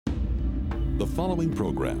The following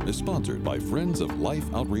program is sponsored by Friends of Life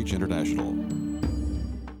Outreach International.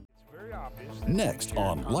 Next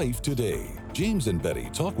on Life Today, James and Betty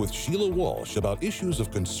talk with Sheila Walsh about issues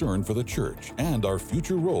of concern for the church and our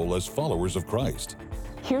future role as followers of Christ.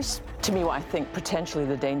 Here's, to me, what I think potentially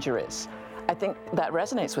the danger is. I think that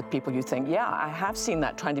resonates with people. You think, yeah, I have seen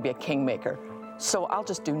that trying to be a kingmaker, so I'll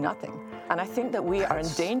just do nothing. And I think that we are in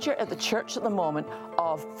danger at the church at the moment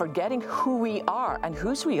of forgetting who we are and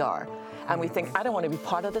whose we are. And we think, I don't want to be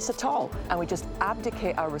part of this at all. And we just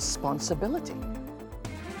abdicate our responsibility.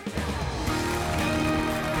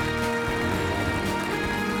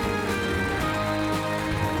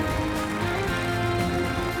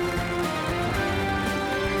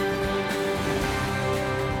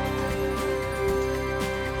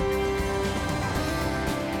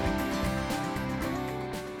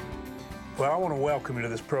 Well, I want to welcome you to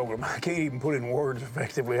this program. I can't even put in words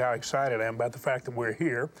effectively how excited I am about the fact that we're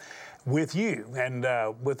here with you and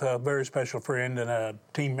with a very special friend and a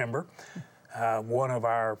team member, one of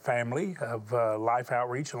our family of Life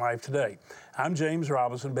Outreach and Life Today. I'm James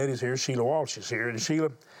Robison. Betty's here. Sheila Walsh is here. And Sheila,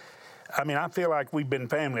 I mean, I feel like we've been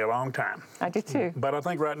family a long time. I do too. But I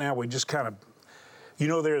think right now we just kind of, you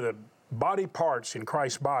know, they're the body parts in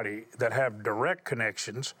Christ's body that have direct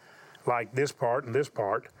connections, like this part and this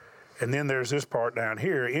part. And then there's this part down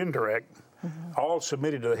here, indirect, all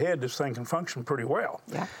submitted to the head. This thing can function pretty well.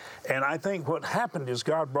 Yeah. And I think what happened is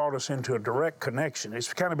God brought us into a direct connection.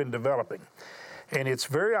 It's kind of been developing. And it's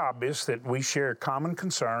very obvious that we share common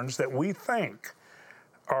concerns that we think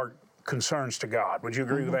are concerns to God. Would you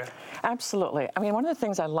agree with that? Absolutely. I mean, one of the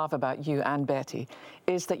things I love about you and Betty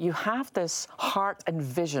is that you have this heart and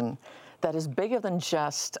vision that is bigger than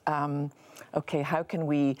just, okay, how can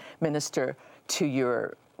we minister to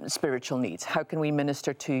your spiritual needs? How can we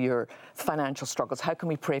minister to your financial struggles? How can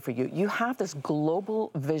we pray for you? You have this global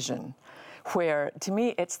vision where, to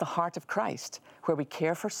me, it's the heart of Christ, where we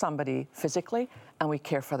care for somebody physically and we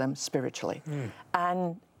care for them spiritually.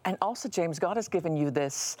 And also, James, God has given you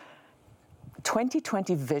this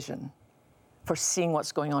 2020 vision for seeing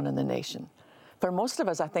what's going on in the nation. For most of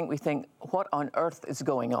us, I think we think, what on earth is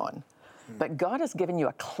going on? But God has given you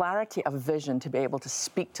a clarity of vision to be able to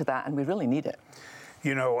speak to that, and we really need it.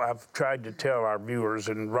 You know, I've tried to tell our viewers,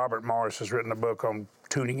 and Robert Morris has written a book on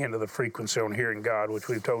tuning into the frequency on hearing God, which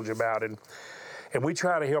we've told you about, and we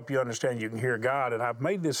try to help you understand you can hear God. And I've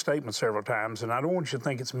made this statement several times, and I don't want you to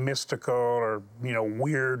think it's mystical or, you know,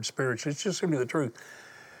 weird, spiritual. It's just simply the truth.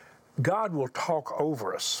 God will talk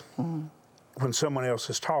over us when someone else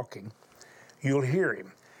is talking. You'll hear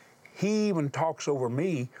him. He even talks over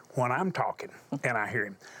me when I'm talking, and I hear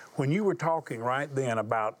him. When you were talking right then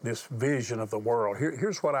about this vision of the world,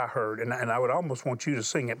 here's what I heard, and I would almost want you to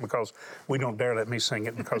sing it, because we don't dare let me sing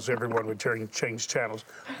it because everyone would change channels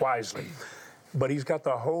wisely. But he's got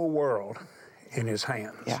the whole world in his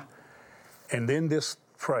hands. Yeah. And then this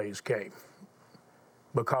phrase came,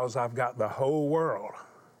 because I've got the whole world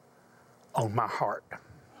on my heart.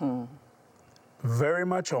 Very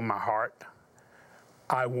much on my heart.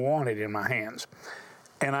 I want it in my hands.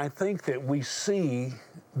 And I think that we see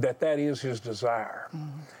that that is his desire.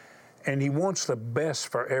 And he wants the best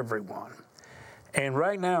for everyone. And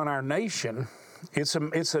right now in our nation, it's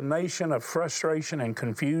a nation of frustration and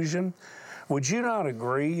confusion. Would you not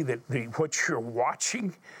agree that what you're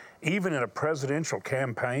watching, even in a presidential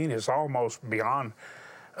campaign, is almost beyond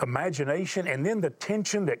imagination? And then the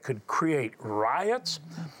tension that could create riots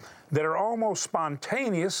that are almost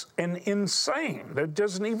spontaneous and insane. There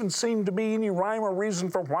doesn't even seem to be any rhyme or reason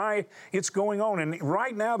for why it's going on. And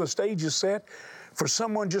right now the stage is set for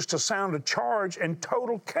someone just to sound a charge and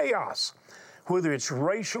total chaos, whether it's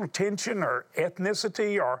racial tension or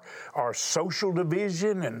ethnicity or social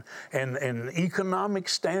division and economic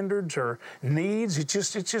standards or needs.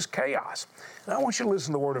 It's just chaos. And I want you to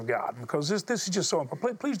listen to the Word of God, because this is just so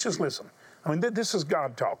important. Please just listen. I mean, this is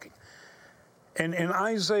God talking. And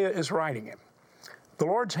Isaiah is writing it. The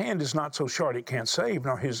Lord's hand is not so short it can't save,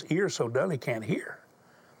 nor his ear so dull it can't hear.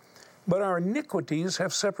 But our iniquities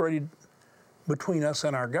have separated between us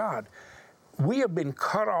and our God. We have been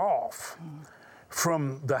cut off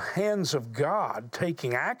from the hands of God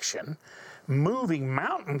taking action, moving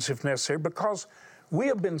mountains if necessary, because we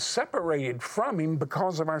have been separated from him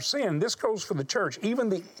because of our sin. This goes for the church. Even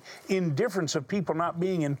the indifference of people not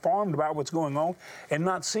being informed about what's going on and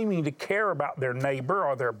not seeming to care about their neighbor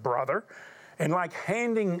or their brother, and like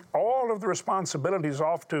handing all of the responsibilities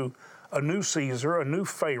off to a new Caesar, a new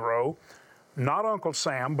Pharaoh, not Uncle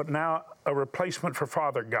Sam, but now a replacement for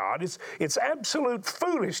Father God. It's absolute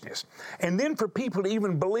foolishness. And then for people to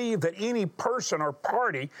even believe that any person or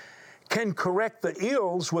party can correct the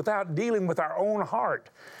ills without dealing with our own heart.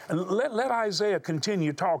 And let Isaiah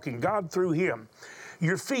continue talking, God through him.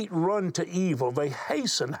 Your feet run to evil. They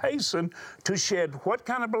hasten to shed what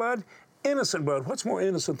kind of blood? Innocent blood. What's more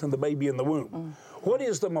innocent than the baby in the womb? What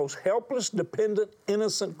is the most helpless, dependent,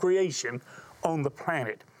 innocent creation on the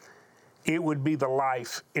planet? It would be the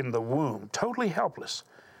life in the womb, totally helpless,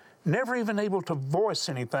 never even able to voice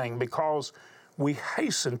anything because we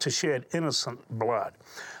hasten to shed innocent blood.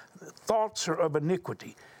 Thoughts are of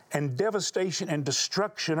iniquity, and devastation and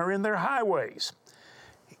destruction are in their highways.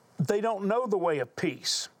 They don't know the way of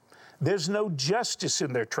peace. There's no justice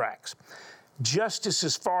in their tracks. Justice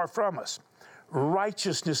is far from us.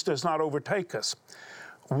 Righteousness does not overtake us.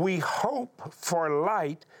 We hope for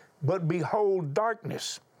light, but behold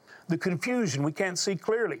darkness. The confusion, we can't see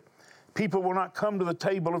clearly. People will not come to the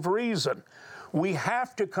table of reason. We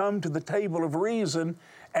have to come to the table of reason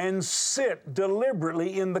and sit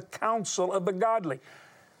deliberately in the counsel of the godly.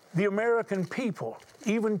 The American people,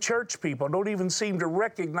 even church people, don't even seem to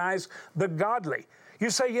recognize the godly. You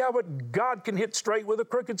say, yeah, but God can hit straight with a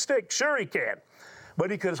crooked stick. Sure he can.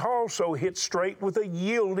 But he can also hit straight with a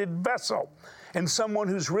yielded vessel and someone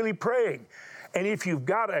who's really praying. And if you've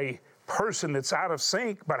got a person that's out of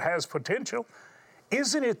sync but has potential,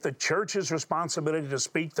 isn't it the church's responsibility to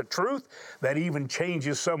speak the truth that even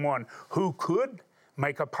changes someone who could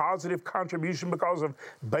make a positive contribution because of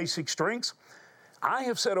basic strengths? I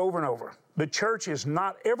have said over and over, the church is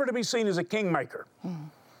not ever to be seen as a kingmaker.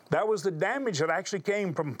 That was the damage that actually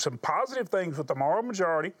came from some positive things with the moral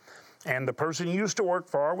majority and the person you used to work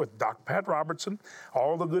for with Dr. Pat Robison,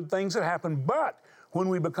 all the good things that happened. But when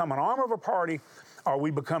we become an arm of a party, or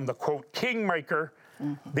we become the, quote, kingmaker,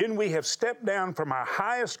 then we have stepped down from our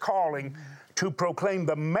highest calling to proclaim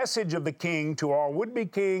the message of the king to all would-be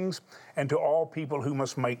kings and to all people who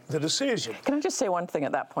must make the decision. Can I just say one thing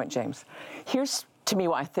at that point, James? Here's, to me,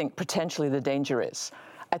 what I think potentially the danger is.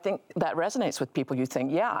 I think that resonates with people. You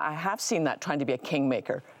think, yeah, I have seen that trying to be a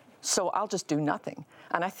kingmaker, so I'll just do nothing.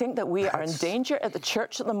 And I think that we are in danger at the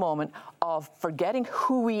church at the moment of forgetting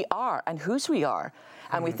who we are and whose we are.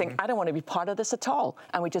 And we think, I don't want to be part of this at all.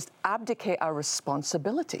 And we just abdicate our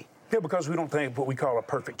responsibility. Yeah, because we don't think what we call a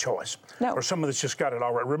perfect choice. No. Or someone that's just got it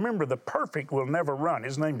all right. Remember, the perfect will never run.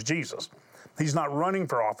 His name's Jesus. He's not running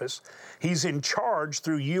for office. He's in charge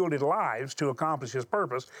through yielded lives to accomplish his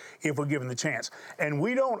purpose if we're given the chance. And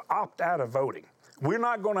we don't opt out of voting. We're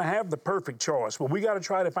not going to have the perfect choice, but we got to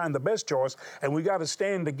try to find the best choice, and we got to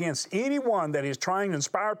stand against anyone that is trying to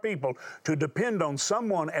inspire people to depend on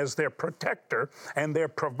someone as their protector and their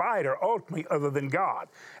provider, ultimately, other than God.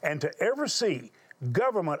 And to ever see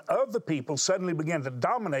government of the people suddenly begin to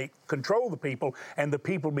dominate, control the people, and the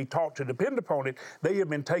people be taught to depend upon it, they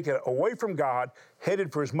have been taken away from God,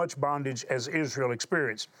 headed for as much bondage as Israel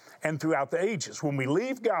experienced. And throughout the ages, when we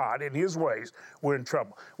leave God and his ways, we're in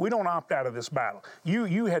trouble. We don't opt out of this battle.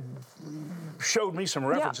 You had showed me some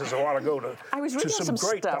references a while ago to I was reading some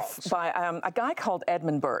great stuff thoughts by a guy called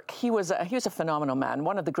Edmund Burke. He was a phenomenal man,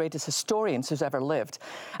 one of the greatest historians who's ever lived.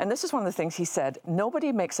 And this is one of the things he said: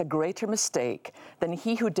 nobody makes a greater mistake than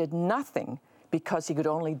he who did nothing because he could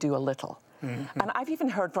only do a little. And I've even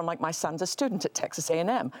heard from, like, my son's a student at Texas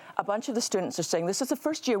A&M. A bunch of the students are saying, this is the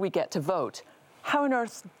first year we get to vote. How on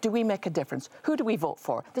earth do we make a difference? Who do we vote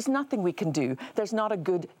for? There's nothing we can do. There's not a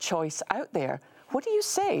good choice out there. What do you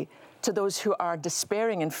say to those who are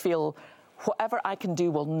despairing and feel whatever I can do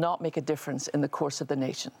will not make a difference in the course of the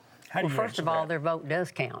nation? Well, first of all, their vote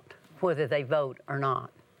does count, whether they vote or not.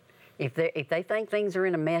 If they think things are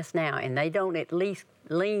in a mess now and they don't at least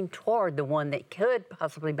lean toward the one that could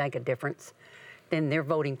possibly make a difference, then they're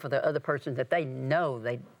voting for the other person that they know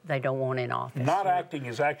they don't want in office. Not acting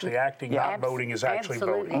is actually acting, not voting is actually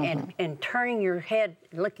absolutely. voting. And turning your head,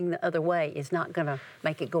 looking the other way is not going to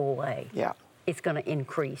make it go away. Yeah. It's going to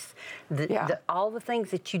increase. All the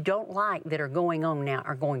things that you don't like that are going on now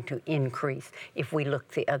are going to increase if we look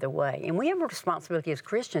the other way. And we have a responsibility as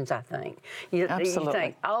Christians, I think. Absolutely. You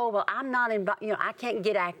think, oh, well, I'm not involved, I can't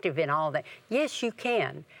get active in all that. Yes, you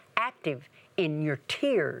can. Active in your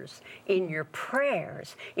tears, in your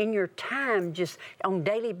prayers, in your time just on a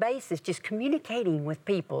daily basis, just communicating with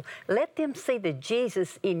people. Let them see the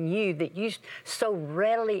Jesus in you that you so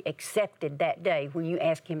readily accepted that day when you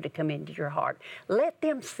asked him to come into your heart. Let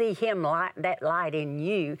them see him that light in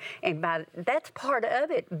you. And that's part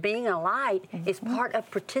of it. Being a light is part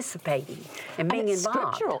of participating and being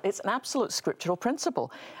involved. Scriptural. It's an absolute scriptural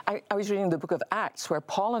principle. I was reading the book of Acts where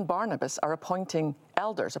Paul and Barnabas are appointing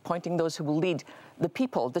elders, appointing those who will lead the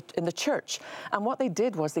people in the church. And what they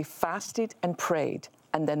did was they fasted and prayed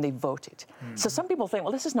and then they voted. So some people think,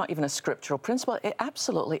 well, this is not even a scriptural principle. It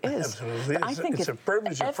absolutely is. Absolutely. I think it's a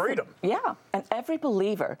privilege of freedom. Yeah, and every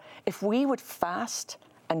believer, if we would fast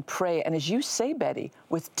and pray, and as you say, Betty,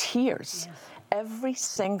 with tears, every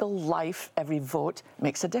single life, every vote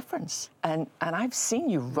makes a difference. And I've seen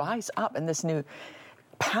you rise up in this new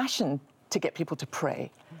passion to get people to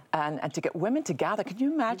pray and to get women to gather. Can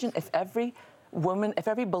you imagine if every woman, if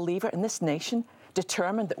every believer in this nation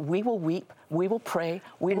determined that we will weep, we will pray,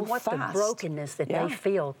 we will fast? And what the brokenness that they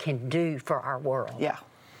feel can do for our world. Yeah.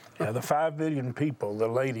 Yeah, the 5 billion people, the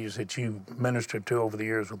ladies that you ministered to over the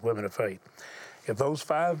years with Women of Faith, if those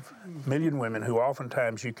 5 million women who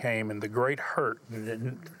oftentimes you came in the great hurt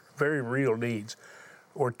and very real needs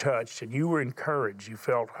were touched and you were encouraged, you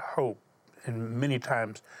felt hope, and many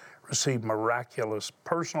times received miraculous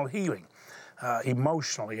personal healing,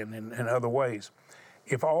 emotionally and in other ways.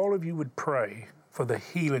 If all of you would pray for the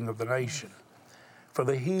healing of the nation, for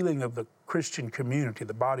the healing of the Christian community,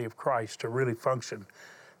 the body of Christ, to really function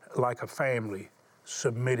like a family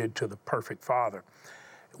submitted to the perfect Father,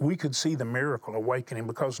 we could see the miracle awakening,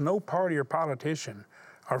 because no party or politician,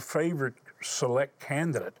 our favorite select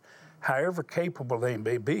candidate, however capable they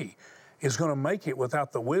may be, is going to make it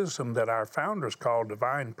without the wisdom that our founders called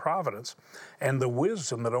divine providence and the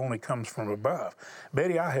wisdom that only comes from above.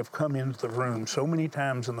 Betty, I have come into the room so many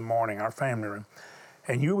times in the morning, our family room,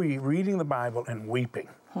 and you'll be reading the Bible and weeping.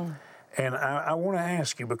 And I want to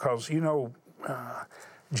ask you, because, you know,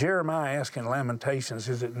 Jeremiah asked in Lamentations,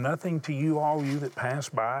 is it nothing to you, all you that pass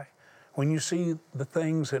by? When you see the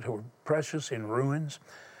things that are precious in ruins,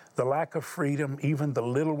 the lack of freedom, even the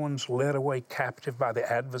little ones led away captive by the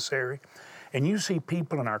adversary, and you see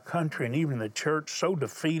people in our country and even in the church so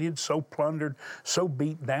defeated, so plundered, so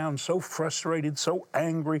beat down, so frustrated, so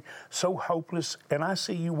angry, so hopeless, and I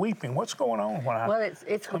see you weeping. What's going on? Well,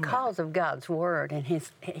 it's because of God's Word, and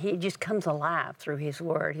He just comes alive through His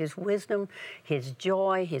Word, His wisdom, His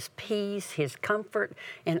joy, His peace, His comfort,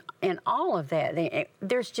 and all of that.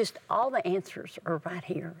 There's just all the answers are right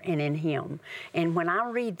here and in Him. And when I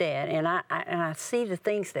read that and I see the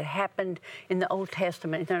things that happened in the Old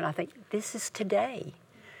Testament, and I think, this is today.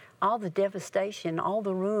 All the devastation, all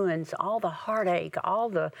the ruins, all the heartache, all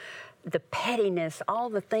the pettiness, all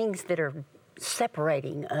the things that are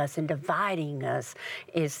separating us and dividing us,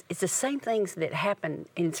 it's the same things that happen,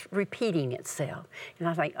 and it's repeating itself. And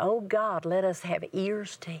I think, oh God, let us have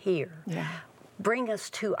ears to hear. Yeah. Bring us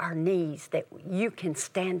to our knees that you can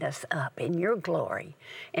stand us up in your glory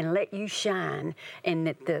and let you shine. And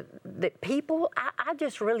that people, I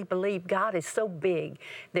just really believe God is so big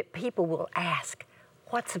that people will ask,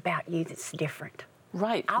 what's about you that's different?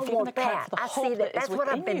 Right. I want that. I see that. That's what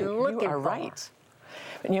I've been looking for. You are right.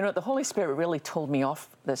 And you know, the Holy Spirit really told me off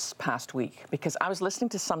this past week, because I was listening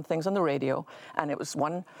to some things on the radio, and it was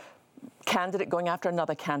one candidate going after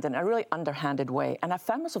another candidate in a really underhanded way. And I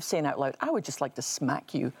found myself saying out loud, I would just like to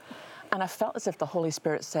smack you. And I felt as if the Holy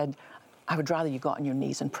Spirit said, I would rather you got on your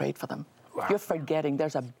knees and prayed for them. Wow. You're forgetting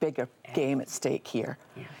there's a bigger game at stake here.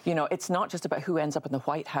 Yeah. You know, it's not just about who ends up in the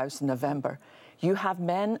White House in November. You have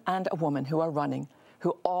men and a woman who are running,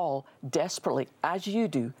 who all desperately, as you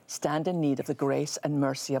do, stand in need of the grace and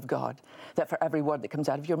mercy of God. That for every word that comes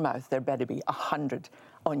out of your mouth, there better be 100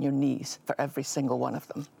 on your knees for every single one of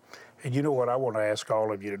them. And you know what I want to ask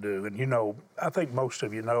all of you to do? And you know, I think most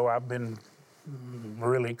of you know I've been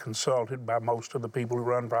really consulted by most of the people who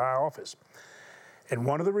run for high office. And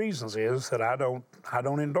one of the reasons is that I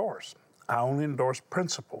don't endorse. I only endorse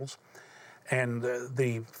principles and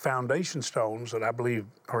the foundation stones that I believe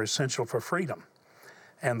are essential for freedom.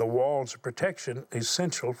 And the walls of protection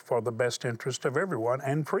essential for the best interest of everyone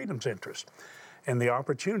and freedom's interest. And the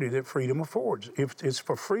opportunity that freedom affords. If it's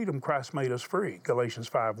for freedom, Christ made us free, Galatians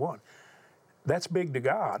 5:1. That's big to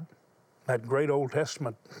God, that great Old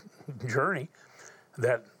Testament journey,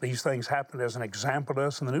 that these things happened as an example to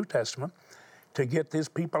us in the New Testament. To get these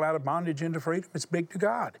people out of bondage into freedom, it's big to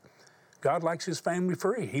God. God likes His family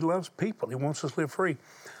free. He loves people. He wants us to live free.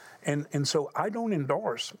 And so I don't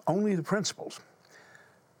endorse, only the principles.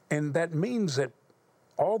 And that means that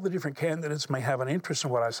all the different candidates may have an interest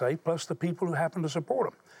in what I say, plus the people who happen to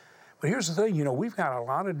support them. But here's the thing, you know, we've got a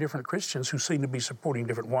lot of different Christians who seem to be supporting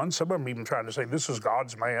different ones. Some of them even trying to say, this is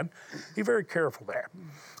God's man. Be very careful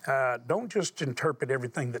there. Don't just interpret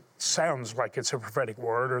everything that sounds like it's a prophetic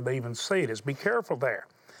word, or they even say it is. Be careful there.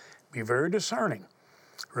 Be very discerning.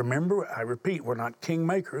 Remember, I repeat, we're not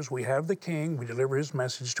kingmakers. We have the king. We deliver his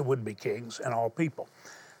message to would-be kings and all people.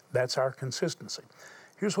 That's our consistency.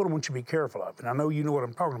 Here's what I want you to be careful of. And I know you know what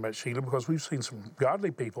I'm talking about, Sheila, because we've seen some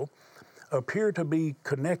godly people appear to be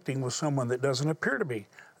connecting with someone that doesn't appear to be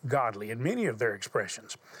godly in many of their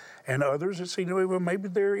expressions. And others that see, well, maybe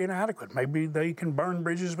they're inadequate. Maybe they can burn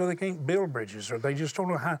bridges, but they can't build bridges, or they just don't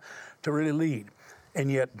know how to really lead.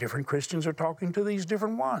 And yet different Christians are talking to these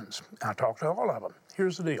different ones. I talk to all of them.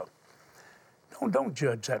 Here's the deal. Don't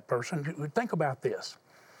judge that person. Think about this.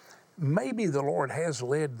 Maybe the Lord has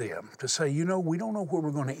led them to say, you know, we don't know where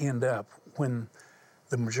we're going to end up when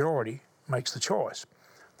the majority makes the choice.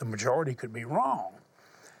 The majority could be wrong,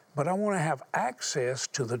 but I want to have access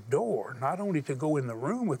to the door, not only to go in the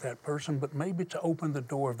room with that person, but maybe to open the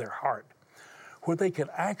door of their heart, where they can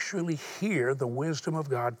actually hear the wisdom of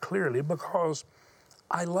God clearly, because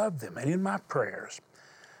I love them. And in my prayers,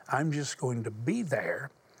 I'm just going to be there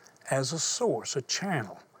as a source, a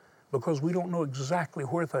channel, because we don't know exactly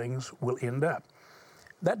where things will end up.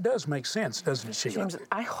 That does make sense, doesn't it, Sheila? James,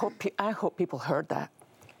 I hope people heard that.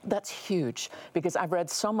 That's huge, because I've read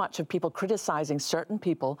so much of people criticizing certain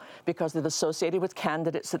people because they're associated with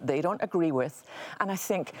candidates that they don't agree with. And I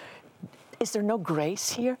think, is there no grace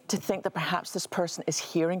here to think that perhaps this person is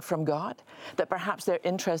hearing from God? That perhaps their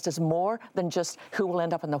interest is more than just who will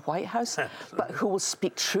end up in the White House, but who will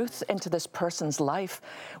speak truth into this person's life?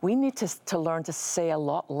 We need to learn to say a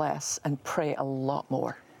lot less and pray a lot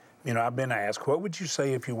more. You know, I've been asked, what would you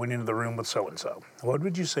say if you went into the room with so-and-so? What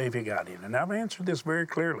would you say if you got in? And I've answered this very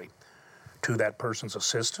clearly to that person's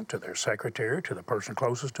assistant, to their secretary, to the person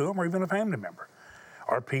closest to them, or even a family member,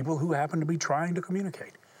 or people who happen to be trying to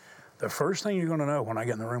communicate. The first thing you're going to know when I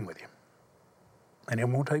get in the room with you, and it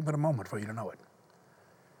won't take but a moment for you to know it,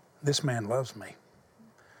 this man loves me.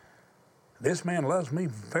 This man loves me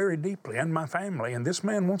very deeply and my family, and this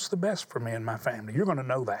man wants the best for me and my family. You're going to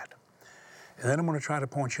know that. And then I'm going to try to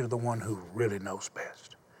point you to the one who really knows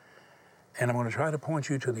best. And I'm going to try to point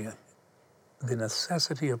you to the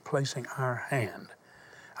necessity of placing our hand,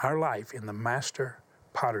 our life, in the master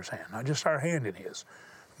potter's hand. Not just our hand in his,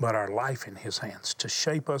 but our life in his hands, to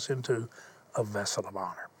shape us into a vessel of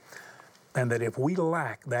honor. And that if we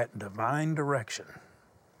lack that divine direction,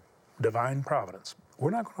 divine providence,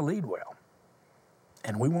 we're not going to lead well.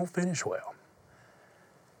 And we won't finish well.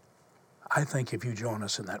 I think if you join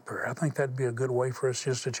us in that prayer, I think that'd be a good way for us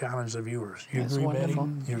just to challenge the viewers. You agree, wonderful.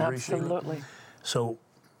 Betty? You agree, Absolutely. Sheila? So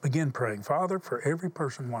begin praying. Father, for every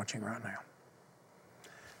person watching right now,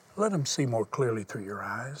 let them see more clearly through your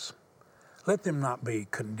eyes. Let them not be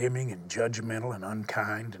condemning and judgmental and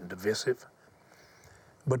unkind and divisive,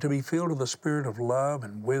 but to be filled with the spirit of love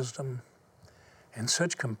and wisdom and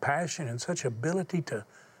such compassion and such ability to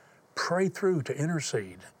pray through, to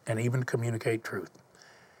intercede, and even communicate truth,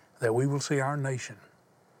 that we will see our nation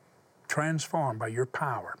transformed by your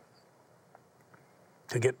power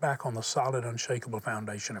to get back on the solid, unshakable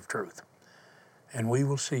foundation of truth. And we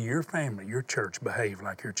will see your family, your church, behave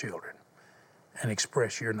like your children and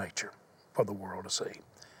express your nature for the world to see.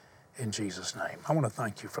 In Jesus' name. I want to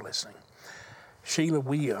thank you for listening. Sheila,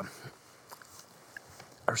 we are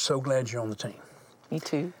so glad you're on the team. Me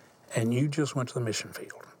too. And you just went to the mission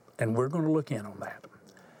field, and we're going to look in on that.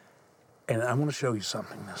 And I want to show you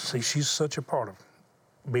something. See, she's such a part of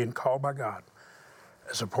being called by God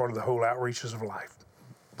as a part of the whole outreaches of life.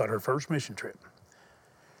 But her first mission trip,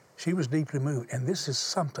 she was deeply moved. And this is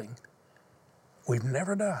something we've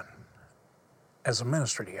never done as a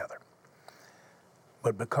ministry together.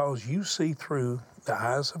 But because you see through the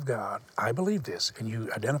eyes of God, I believe this, and you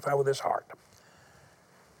identify with his heart,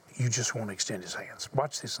 you just want to extend his hands.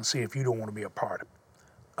 Watch this and see if you don't want to be a part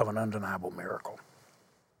of an undeniable miracle.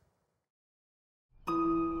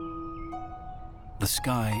 The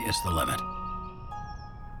sky is the limit.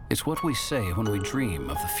 It's what we say when we dream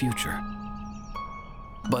of the future.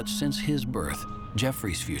 But since his birth,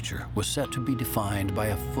 Jeffrey's future was set to be defined by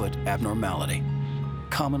a foot abnormality,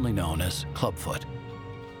 commonly known as clubfoot.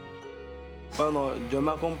 I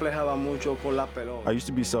used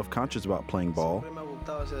to be self-conscious about playing ball.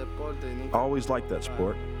 I always liked that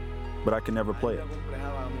sport, but I could never play it.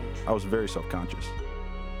 I was very self-conscious.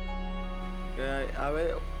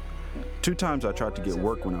 2 times I tried to get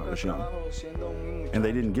work when I was young, and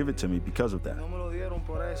they didn't give it to me because of that,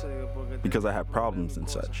 because I had problems and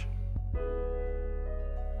such.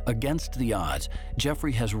 Against the odds,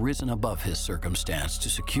 Jeffrey has risen above his circumstance to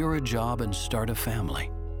secure a job and start a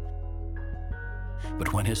family.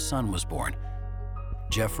 But when his son was born,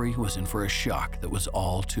 Jeffrey was in for a shock that was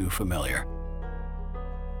all too familiar.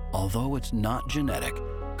 Although it's not genetic,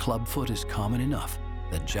 clubfoot is common enough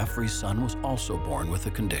that Jeffrey's son was also born with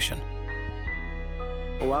the condition.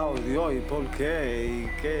 I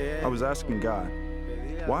was asking God,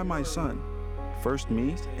 why my son? First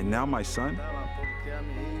me, and now my son?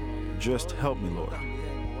 Just help me, Lord.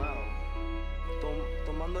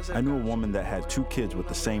 I knew a woman that had 2 kids with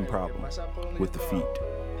the same problem, with the feet.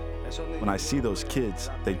 When I see those kids,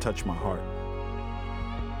 they touch my heart.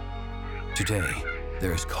 Today,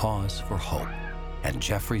 there is cause for hope, and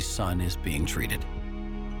Jeffrey's son is being treated.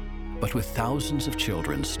 But with thousands of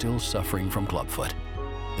children still suffering from clubfoot,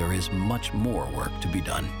 there is much more work to be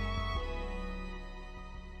done.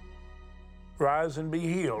 Rise and be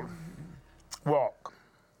healed. Walk.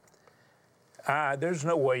 There's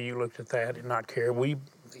no way you looked at that and not care.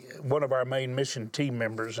 One of our main mission team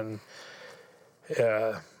members and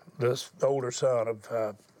the older son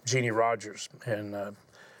of Jeannie Rogers, and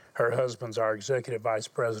her husband's our executive vice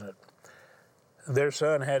president. Their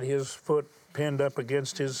son had his foot pinned up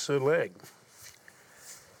against his leg.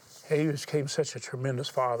 He became such a tremendous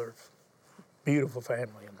father, beautiful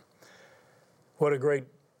family, and what a great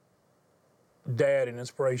dad and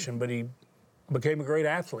inspiration, but he became a great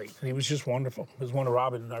athlete. He was just wonderful. He was one of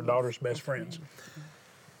Robin, our daughter's best friends.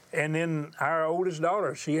 And then our oldest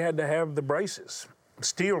daughter, she had to have the braces,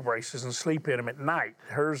 steel braces, and sleep in them at night.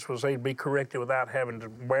 Hers was able to be corrected without having to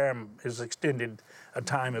wear them as extended a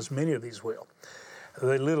time as many of these will.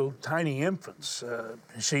 The little tiny infants,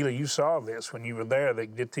 Sheila, you saw this when you were there. They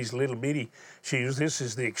get these little bitty shoes. This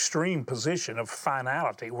is the extreme position of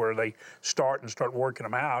finality where they start working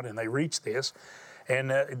them out, and they reach this.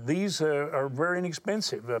 And these are very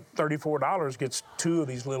inexpensive. $34 gets 2 of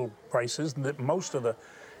these little braces. Most of the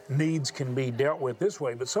needs can be dealt with this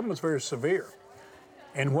way, but some of it's very severe.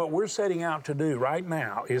 And what we're setting out to do right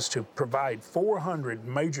now is to provide 400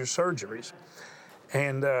 major surgeries,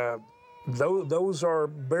 and those are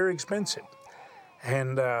very expensive.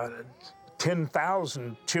 And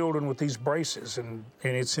 10,000 children with these braces, and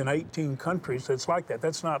it's in 18 countries. It's like that.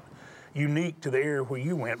 That's not unique to the area where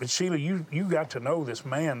you went. But Sheila, you got to know this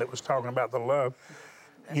man that was talking about the love,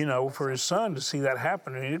 you know, for his son, to see that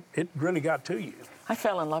happen, and it really got to you. I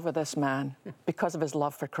fell in love with this man because of his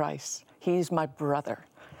love for Christ. He's my brother.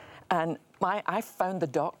 And I found the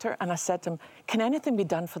doctor, and I said to him, can anything be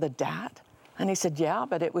done for the dad? And he said, yeah,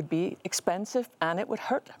 but it would be expensive and it would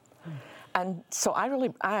hurt. And so I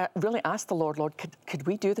really asked the Lord, could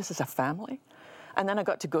we do this as a family? And then I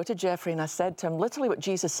got to go to Jeffrey, and I said to him, literally what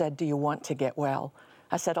Jesus said, do you want to get well?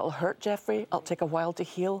 I said, it'll hurt, Jeffrey. It'll take a while to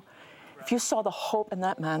heal. If you saw the hope in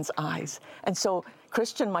that man's eyes. And so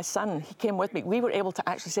Christian, my son, he came with me. We were able to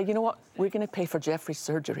actually say, you know what? We're going to pay for Jeffrey's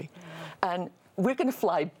surgery. And we're going to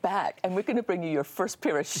fly back, and we're going to bring you your first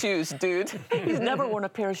pair of shoes, dude. He's never worn a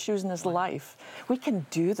pair of shoes in his life. We can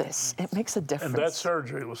do this. It makes a difference. And that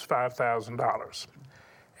surgery was $5,000.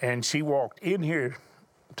 And she walked in here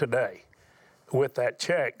today with that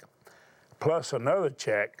check, plus another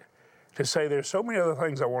check, to say there's so many other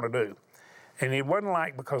things I want to do. And it wasn't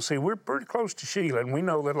like, because see, we're pretty close to Sheila, and we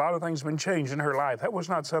know that a lot of things have been changed in her life. That was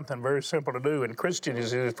not something very simple to do. And Christian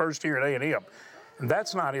is in his first year at A&M. And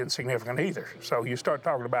that's not insignificant either. So you start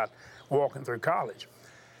talking about walking through college.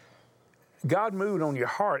 God moved on your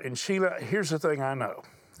heart. And Sheila, here's the thing I know.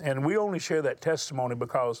 And we only share that testimony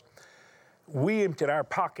because we emptied our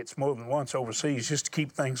pockets more than once overseas just to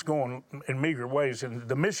keep things going in meager ways. And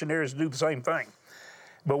the missionaries do the same thing.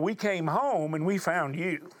 But we came home and we found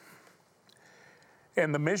you.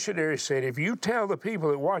 And the missionary said, if you tell the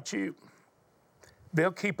people that watch you,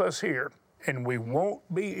 they'll keep us here and we won't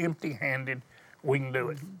be empty-handed. We can do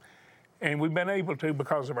it. And we've been able to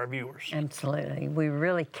because of our viewers. Absolutely. We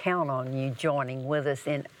really count on you joining with us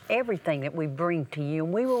in everything that we bring to you.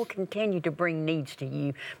 And we will continue to bring needs to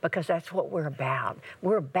you because that's what we're about.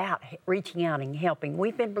 We're about reaching out and helping.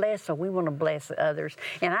 We've been blessed, so we want to bless others.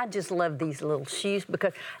 And I just love these little shoes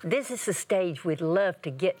because this is the stage we'd love to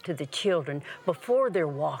get to the children before they're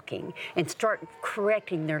walking and start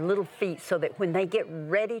correcting their little feet so that when they get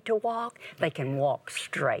ready to walk, they can walk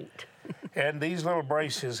straight. And these little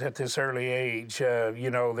braces at this early age, you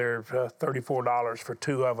know, they're $34 for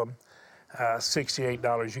 2 of them,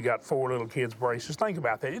 $68. You got 4 little kids' braces. Think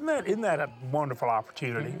about that. Isn't that a wonderful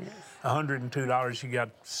opportunity? $102, you got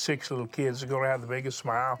 6 little kids that are going to have the biggest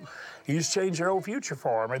smile. You just change their whole future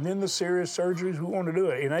for them. And then the serious surgeries, we want to do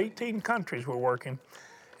it. In 18 countries we're working.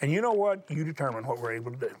 And you know what? You determine what we're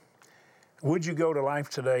able to do. Would you go to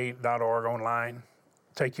lifetoday.org online?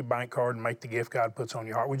 Take your bank card and make the gift God puts on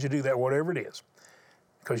your heart. Would you do that, whatever it is?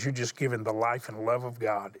 Because you're just giving the life and love of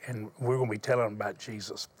God, and we're going to be telling them about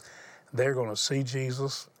Jesus. They're going to see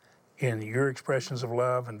Jesus in your expressions of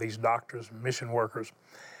love and these doctors and mission workers.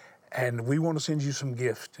 And we want to send you some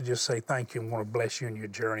gifts to just say thank you and want to bless you in your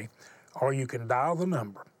journey. Or you can dial the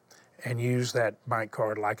number and use that bank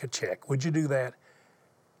card like a check. Would you do that?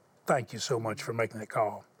 Thank you so much for making that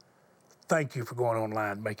call. Thank you for going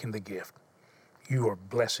online and making the gift. You are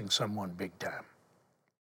blessing someone big time.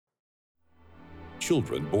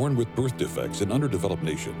 children born with birth defects in underdeveloped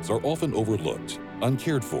nations are often overlooked,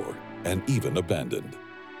 uncared for, and even abandoned.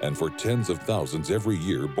 And for tens of thousands every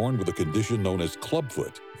year born with a condition known as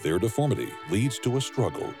clubfoot, their deformity leads to a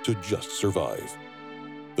struggle to just survive.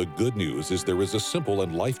 The good news is there is a simple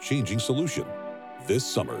and life-changing solution. This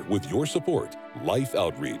summer, with your support, Life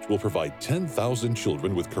Outreach will provide 10,000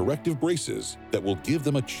 children with corrective braces that will give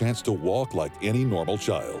them a chance to walk like any normal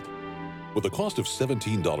child. With a cost of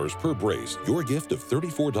 $17 per brace, your gift of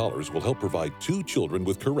 $34 will help provide 2 children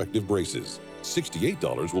with corrective braces.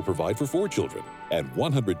 $68 will provide for 4 children, and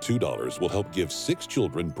 $102 will help give 6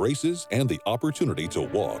 children braces and the opportunity to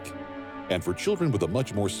walk. And for children with a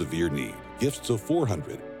much more severe need, gifts of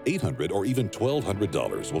 $400, $800, or even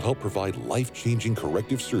 $1,200 will help provide life-changing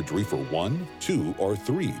corrective surgery for 1, 2, or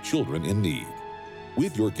 3 children in need.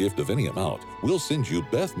 With your gift of any amount, we'll send you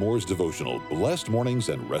Beth Moore's devotional, Blessed Mornings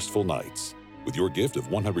and Restful Nights. With your gift of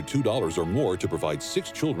 $102 or more to provide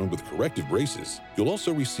 6 children with corrective braces, you'll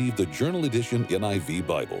also receive the Journal Edition NIV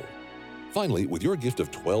Bible. Finally, with your gift of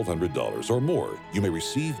 $1,200 or more, you may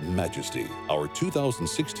receive Majesty, our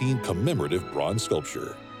 2016 commemorative bronze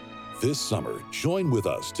sculpture. This summer, join with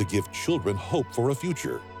us to give children hope for a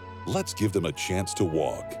future. Let's give them a chance to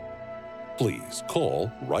walk. Please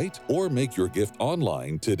call, write, or make your gift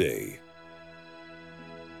online today.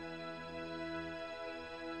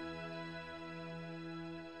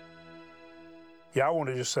 Yeah, I want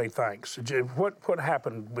to just say thanks. What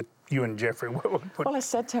happened with you and Jeffrey? Well, I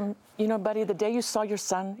said to him, you know, buddy, the day you saw your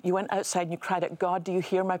son, you went outside and you cried out, God, do you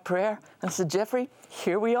hear my prayer? And I said, Jeffrey,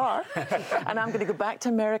 here we are. And I'm going to go back to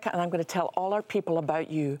America and I'm going to tell all our people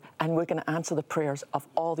about you. And we're going to answer the prayers of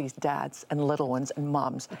all these dads and little ones and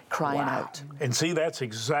moms crying out. And see, that's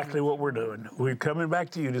exactly what we're doing. We're coming back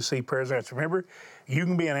to you to see prayers answered. Remember, you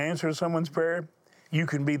can be an answer to someone's prayer. You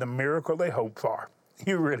can be the miracle they hope for.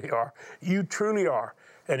 You really are. You truly are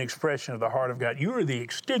an expression of the heart of God. You are the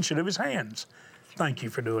extension of His hands. Thank you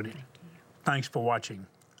for doing it. Thanks for watching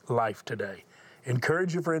Life Today.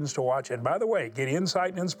 Encourage your friends to watch. And by the way, get insight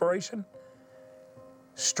and inspiration.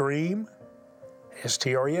 Stream,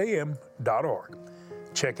 stream.org.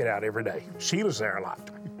 Check it out every day. Sheila's there a lot.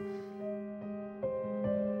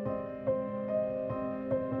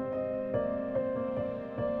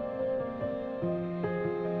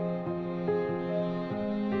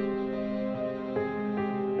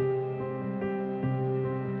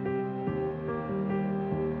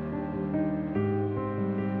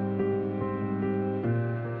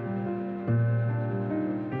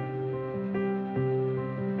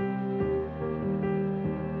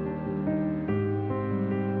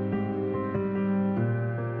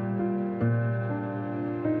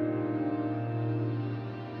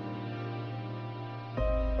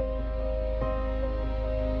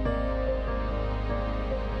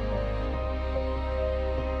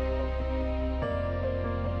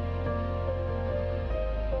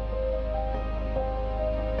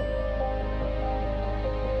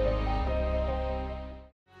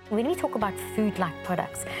 When we talk about food-like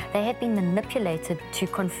products, they have been manipulated to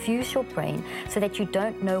confuse your brain so that you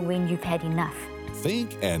don't know when you've had enough.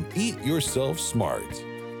 Think and eat yourself smart.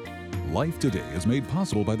 Life Today is made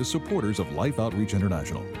possible by the supporters of Life Outreach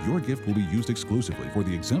International. Your gift will be used exclusively for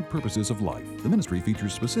the exempt purposes of life. The ministry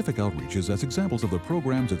features specific outreaches as examples of the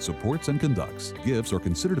programs it supports and conducts. Gifts are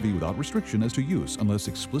considered to be without restriction as to use unless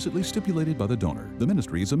explicitly stipulated by the donor. The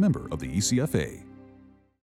ministry is a member of the ECFA.